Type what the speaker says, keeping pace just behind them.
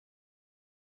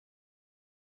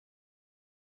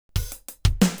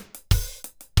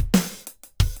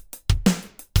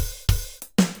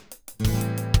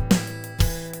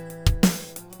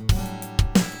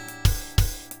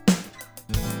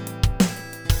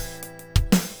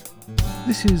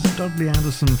This is Dudley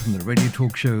Anderson from the radio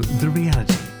talk show The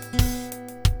Reality.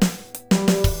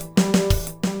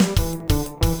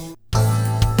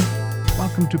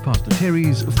 Welcome to Pastor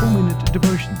Terry's 4-Minute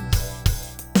Devotions.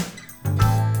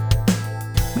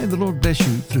 May the Lord bless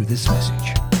you through this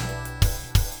message.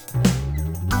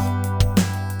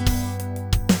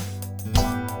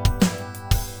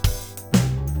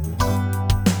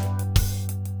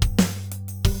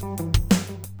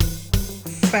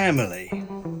 Family.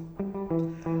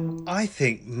 I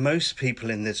think most people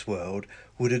in this world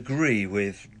would agree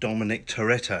with Dominic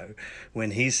Toretto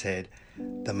when he said,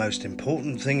 "The most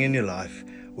important thing in your life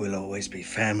will always be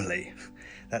family."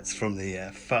 That's from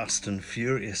the Fast and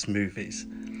Furious movies.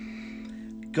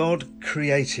 God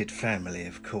created family,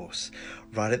 of course.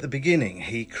 Right at the beginning,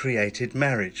 he created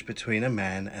marriage between a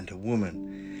man and a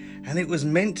woman, and it was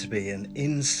meant to be an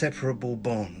inseparable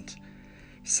bond.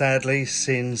 Sadly,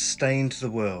 sin stained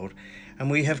the world, and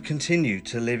we have continued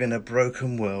to live in a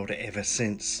broken world ever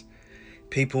since.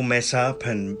 People mess up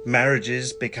and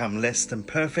marriages become less than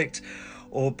perfect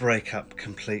or break up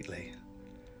completely.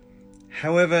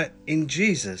 However, in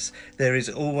Jesus, there is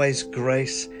always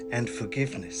grace and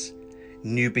forgiveness,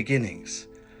 new beginnings.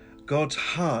 God's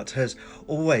heart has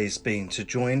always been to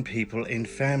join people in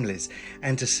families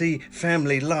and to see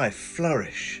family life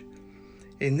flourish.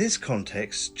 In this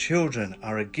context, children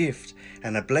are a gift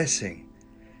and a blessing,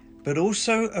 but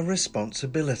also a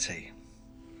responsibility.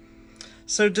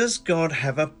 So does God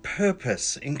have a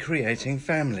purpose in creating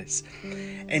families?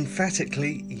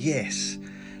 Emphatically, yes.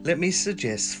 Let me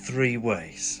suggest 3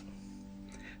 ways.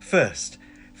 First,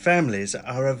 families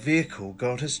are a vehicle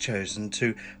God has chosen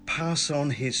to pass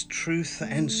on his truth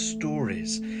and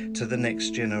stories to the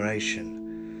next generation.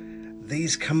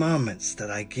 These commandments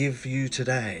that I give you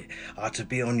today are to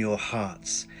be on your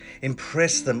hearts.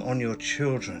 Impress them on your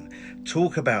children.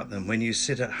 Talk about them when you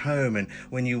sit at home and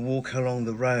when you walk along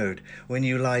the road, when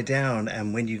you lie down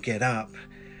and when you get up.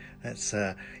 That's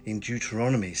in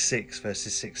Deuteronomy 6,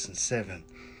 verses 6 and 7.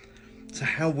 So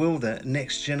how will the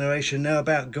next generation know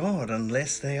about God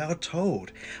unless they are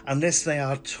told, unless they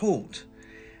are taught,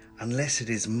 unless it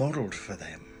is modelled for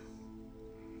them?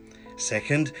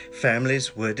 Second,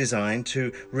 families were designed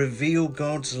to reveal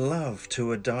God's love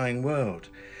to a dying world.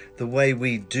 The way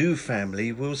we do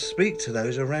family will speak to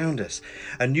those around us.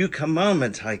 "A new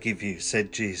commandment I give you,"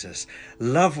 said Jesus.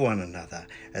 "Love one another.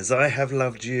 As I have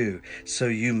loved you, so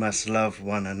you must love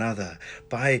one another.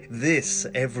 By this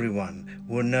everyone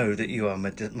will know that you are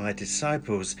my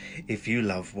disciples if you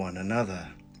love one another."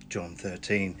 John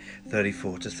 13,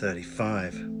 34 to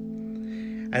 35.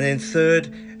 And then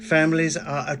third, families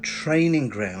are a training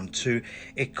ground to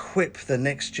equip the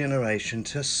next generation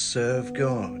to serve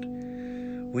God.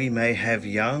 We may have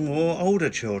young or older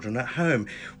children at home.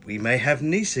 We may have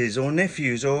nieces or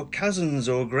nephews or cousins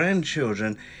or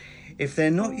grandchildren. If they're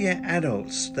not yet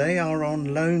adults, they are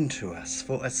on loan to us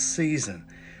for a season,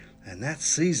 and that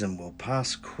season will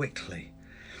pass quickly.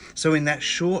 So in that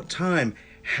short time,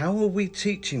 how are we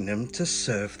teaching them to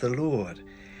serve the Lord?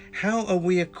 How are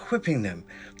we equipping them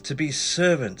to be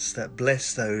servants that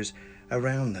bless those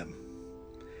around them?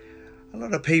 A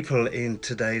lot of people in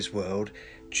today's world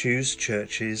choose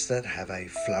churches that have a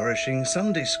flourishing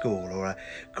Sunday school or a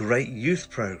great youth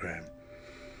program.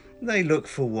 They look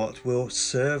for what will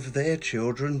serve their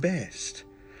children best.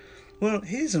 Well,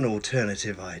 here's an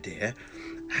alternative idea.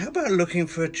 How about looking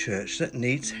for a church that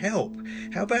needs help?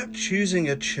 How about choosing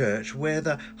a church where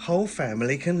the whole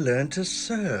family can learn to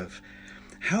serve?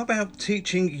 How about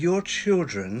teaching your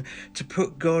children to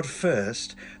put God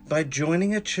first by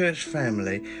joining a church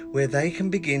family where they can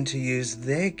begin to use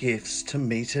their gifts to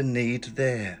meet a need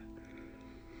there?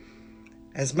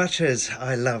 As much as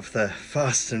I love the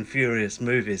Fast and Furious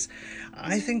movies,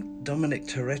 I think Dominic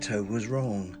Toretto was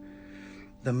wrong.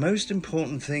 The most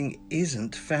important thing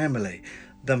isn't family.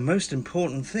 The most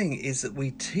important thing is that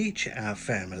we teach our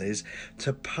families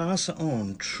to pass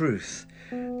on truth,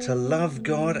 to love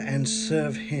God and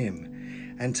serve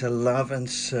him, and to love and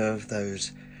serve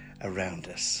those around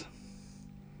us.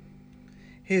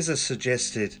 Here's a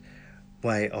suggested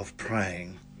way of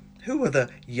praying. Who are the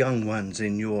young ones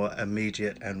in your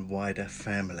immediate and wider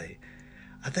family?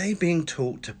 Are they being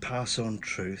taught to pass on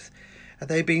truth? Are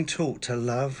they being taught to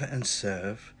love and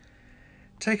serve?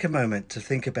 Take a moment to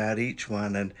think about each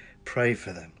one and pray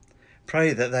for them.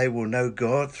 Pray that they will know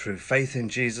God through faith in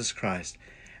Jesus Christ,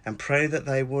 and pray that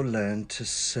they will learn to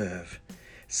serve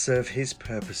his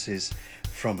purposes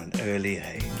from an early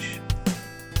age.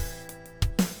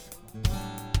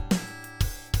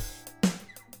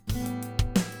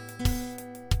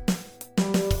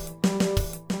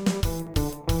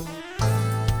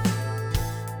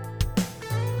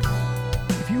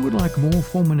 you would like more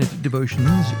 4-minute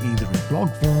devotions, either in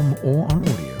blog form or on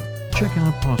audio, check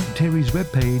out Pastor Terry's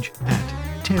webpage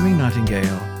at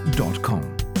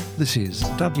terrynightingale.com. This is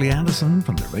Dudley Anderson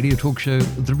from the radio talk show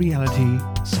The Reality,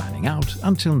 signing out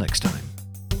until next time.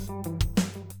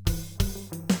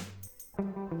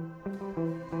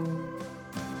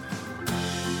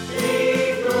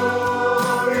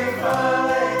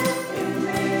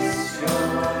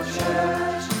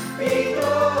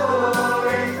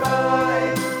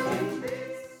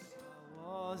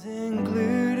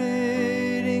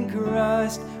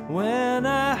 When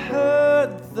I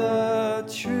heard the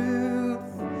truth,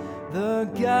 the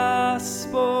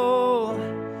gospel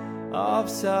of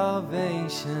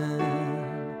salvation,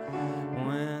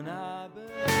 when I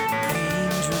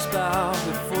angels bow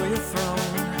before your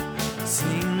throne,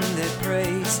 sing their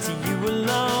praise to you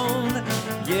alone,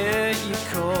 yet you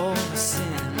call the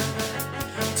sin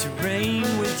to reign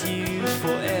with you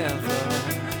forever.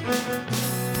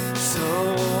 So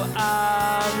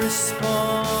I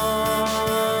respond.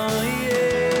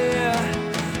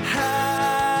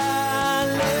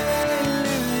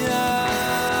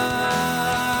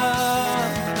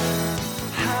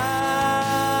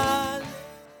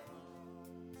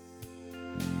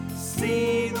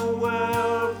 See the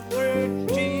world through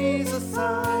Jesus'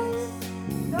 eyes,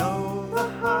 know the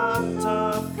heart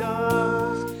of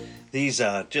God. These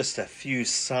are just a few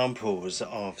samples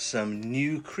of some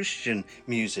new Christian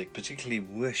music, particularly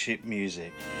worship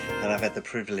music, that I've had the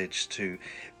privilege to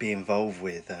be involved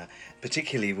with,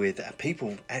 particularly with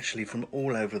people actually from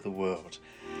all over the world.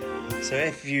 So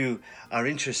if you are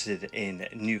interested in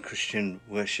new Christian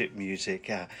worship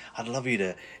music, I'd love you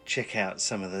to check out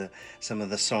some of the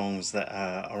songs that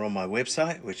are on my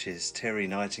website, which is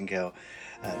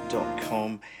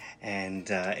terrynightingale.com. And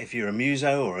if you're a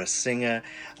muso or a singer,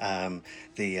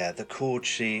 the chord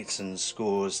sheets and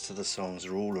scores to the songs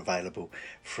are all available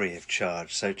free of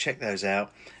charge. So check those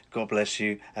out. God bless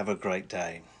you. Have a great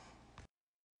day.